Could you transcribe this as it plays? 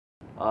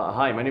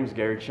Hi, my name is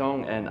Gary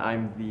Chong, and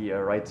I'm the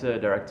writer,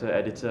 director,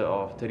 editor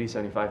of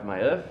 3075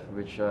 My Earth,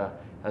 which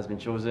has been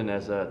chosen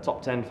as a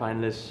top 10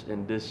 finalist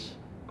in this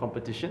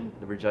competition,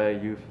 the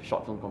Berjaya Youth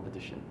Short Film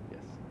Competition. Yes.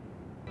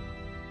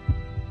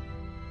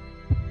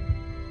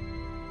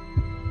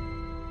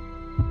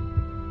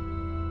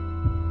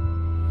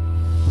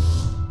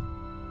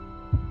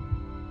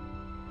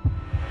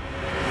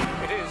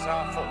 It is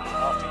our fault.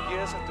 After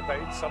years of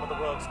debate, some of the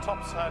world's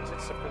top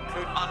scientists have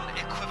concluded...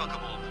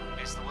 Unequivocal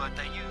is the word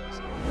they use.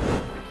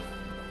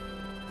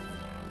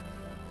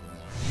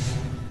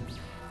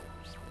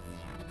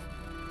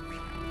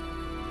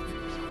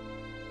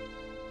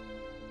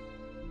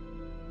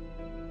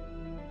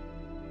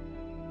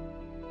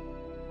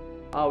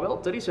 Well,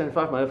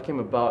 3075 My Earth came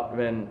about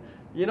when,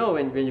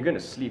 when you're going to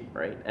sleep,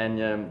 right? And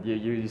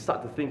you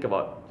start to think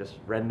about just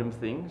random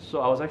things. So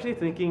I was actually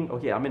thinking,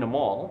 okay, I'm in a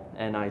mall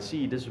and I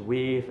see this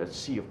wave, a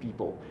sea of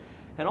people.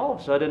 And all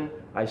of a sudden,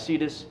 I see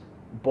this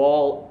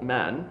bald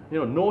man,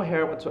 no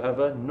hair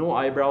whatsoever, no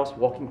eyebrows,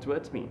 walking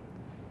towards me.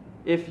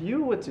 If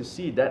you were to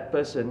see that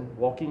person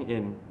walking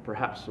in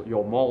perhaps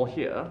your mall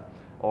here,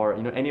 or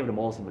any of the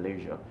malls in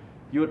Malaysia,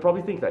 you would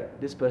probably think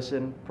that this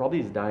person probably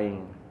is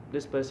dying,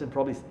 this person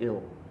probably is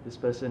ill, this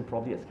person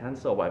probably has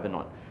cancer or whatever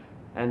not.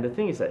 And the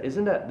thing is that,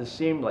 isn't that the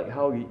same like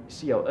how we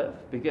see our earth?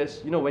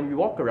 Because when we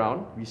walk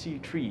around, we see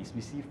trees,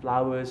 we see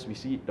flowers, we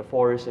see the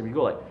forest, and we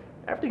go like,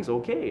 everything's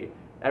okay,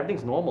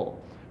 everything's normal.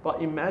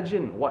 But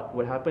imagine what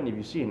would happen if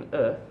you see an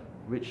earth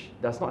which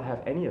does not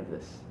have any of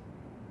this.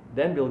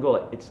 Then we'll go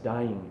like, it's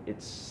dying,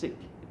 it's sick,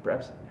 it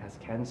perhaps has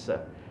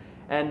cancer.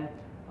 And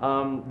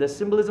the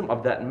symbolism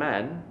of that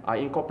man, I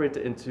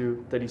incorporated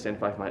into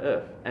 3075 My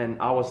Earth.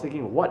 And I was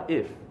thinking, what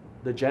if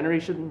the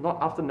generation, not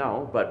after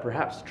now, but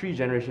perhaps 3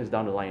 generations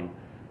down the line,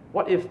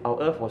 what if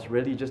our earth was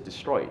really just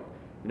destroyed?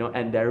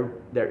 And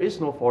there is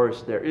no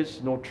forest, there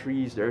is no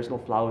trees, there is no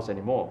flowers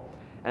anymore.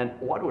 And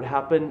what would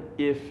happen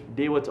if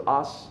they were to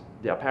ask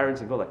their parents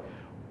and go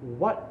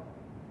like,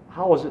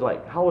 how was it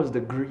like? How was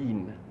the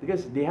green?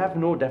 Because they have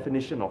no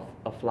definition of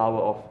a flower,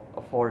 of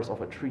a forest,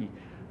 of a tree.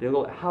 They'll go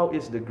like, how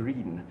is the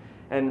green?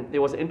 And it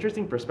was an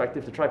interesting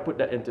perspective to try to put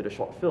that into the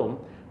short film,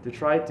 to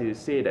try to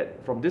say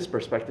that from this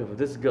perspective of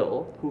this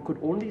girl who could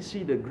only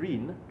see the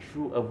green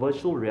through a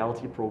virtual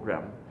reality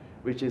program,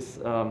 which is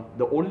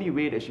the only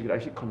way that she could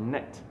actually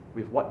connect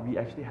with what we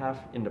actually have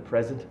in the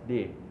present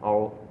day,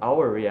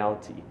 our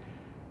reality.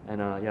 And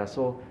yeah,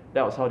 so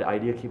that was how the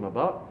idea came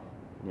about.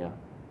 Yeah.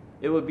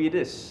 It would be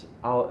this.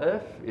 Our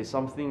earth is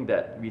something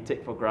that we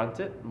take for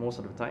granted most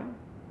of the time.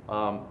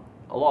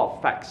 A lot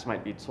of facts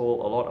might be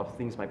told, a lot of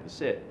things might be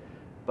said.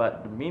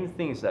 But the main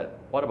thing is that,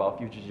 what about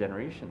future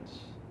generations?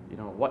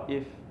 What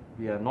if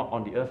we are not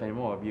on the earth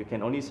anymore? We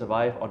can only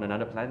survive on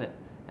another planet.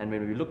 And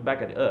when we look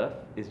back at the earth,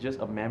 it's just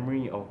a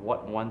memory of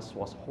what once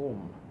was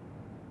home.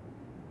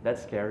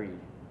 That's scary.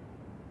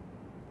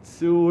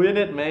 To win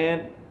it,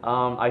 man,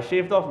 I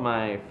shaved off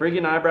my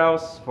friggin'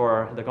 eyebrows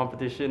for the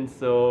competition,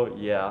 so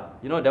yeah.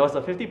 There was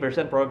a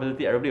 50%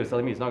 probability everybody was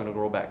telling me it's not gonna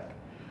grow back.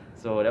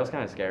 So that was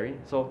kind of scary.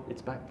 So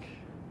it's back.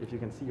 If you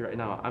can see right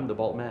now, I'm the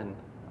bald man.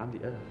 I'm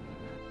the earth.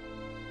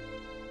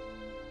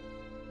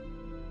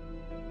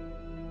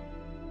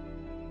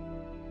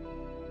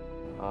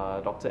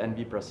 Dr.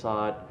 N.V.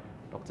 Prasad,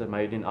 Dr.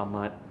 Mayuddin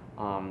Ahmad.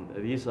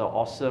 These are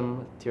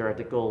awesome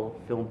theoretical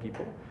film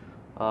people.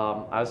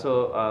 I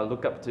also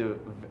look up to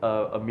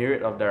a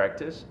myriad of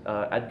directors,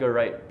 Edgar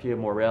Wright, Pierre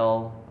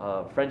Morel,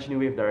 French New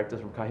Wave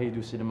directors from Cahiers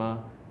du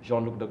Cinema,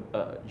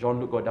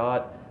 Jean-Luc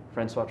Godard,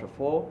 Francois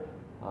Truffaut,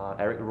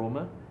 Eric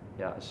Romer.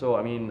 Yeah, so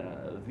I mean,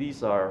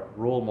 these are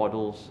role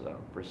models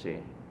per se.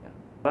 Yeah.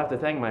 I have to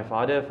thank my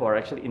father for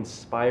actually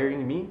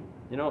inspiring me.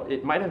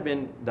 It might have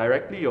been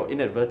directly or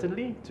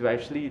inadvertently to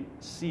actually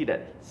see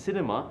that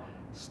cinema,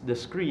 the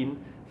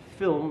screen,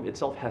 film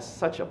itself has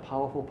such a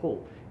powerful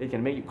pull. It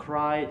can make you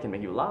cry, it can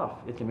make you laugh,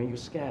 it can make you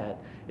scared.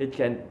 It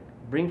can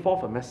bring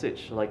forth a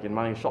message, like in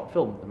my short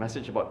film, a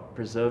message about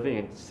preserving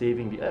and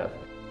saving the earth.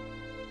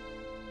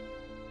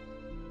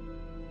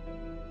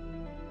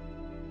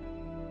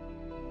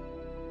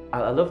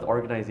 I love the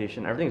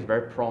organization. Everything is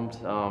very prompt.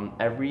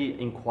 Every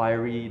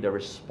inquiry, the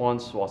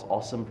response was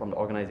awesome from the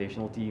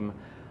organizational team.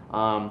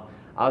 I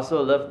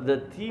also love the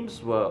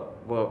teams were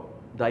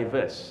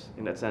diverse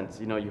in that sense.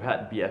 You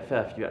had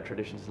BFF, you had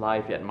Traditions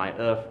Live, you had My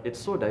Earth. It's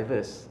so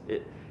diverse.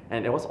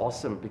 And it was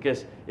awesome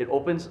because it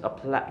opens a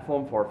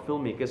platform for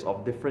filmmakers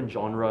of different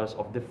genres,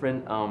 of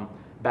different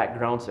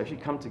backgrounds to actually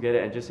come together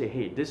and just say,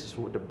 hey, this is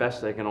the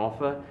best I can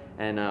offer.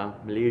 And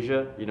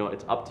Malaysia,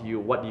 it's up to you.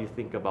 What do you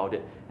think about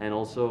it? And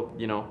also,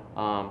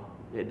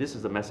 this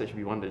is the message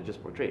we wanted to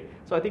just portray.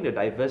 So I think the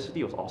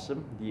diversity was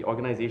awesome. The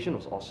organization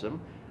was awesome.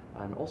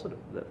 And also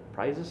the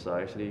prizes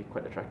are actually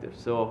quite attractive.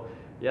 So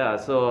yeah,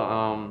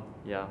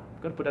 yeah,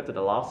 I'm gonna put that to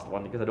the last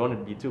one because I don't want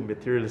to be too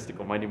materialistic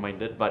or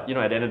money-minded. But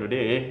at the end of the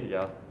day,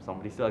 yeah,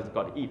 somebody still has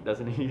got to eat,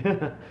 doesn't he?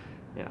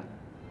 Yeah.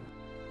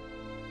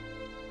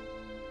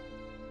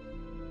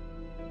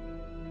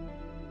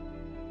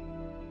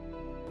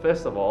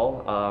 First of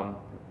all,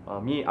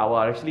 I will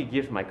actually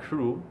give my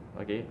crew,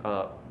 okay,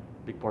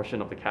 big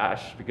portion of the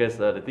cash, because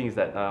the thing is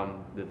that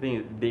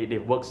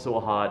they've worked so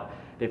hard,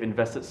 they've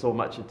invested so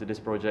much into this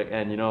project,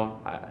 and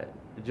I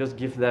just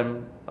give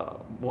them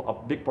a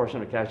big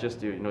portion of the cash just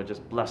to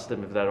just bless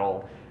them with that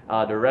all.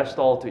 The rest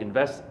all to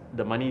invest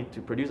the money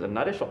to produce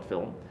another short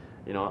film.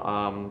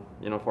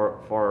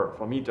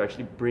 For me to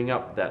actually bring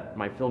up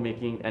my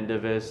filmmaking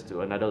endeavors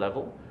to another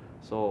level.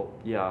 So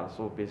yeah,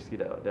 so basically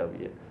that'll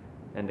be it.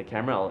 And the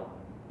camera,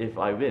 if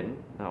I win,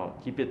 I'll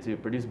keep it to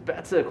produce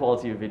better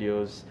quality of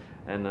videos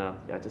and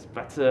just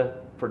better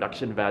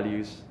production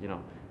values.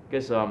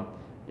 Because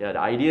the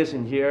ideas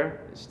in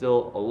here is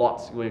still a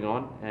lot going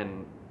on,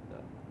 and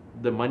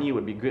the money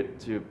would be good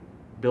to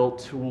build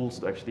tools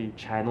to actually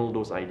channel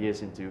those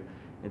ideas into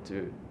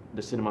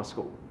the cinema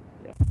scope.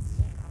 Yeah.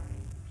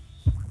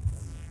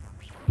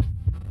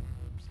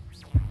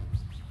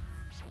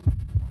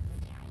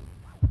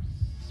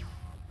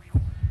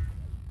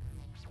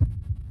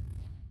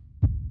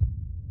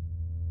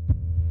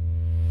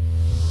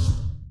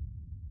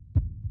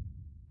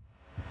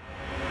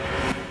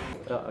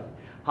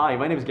 Hi,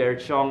 my name is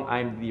Chong.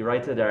 I'm the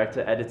writer,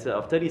 director, editor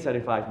of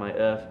 3075 My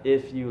Earth.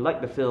 If you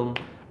like the film,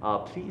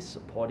 please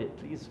support it.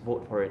 Please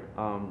vote for it.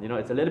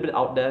 It's a little bit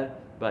out there,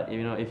 but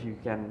if you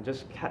can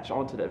just catch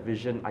on to that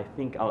vision, I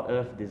think our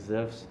Earth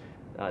deserves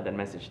that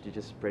message to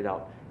just spread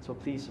out. So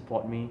please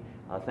support me.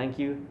 Thank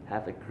you.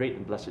 Have a great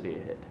and blessed day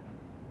ahead.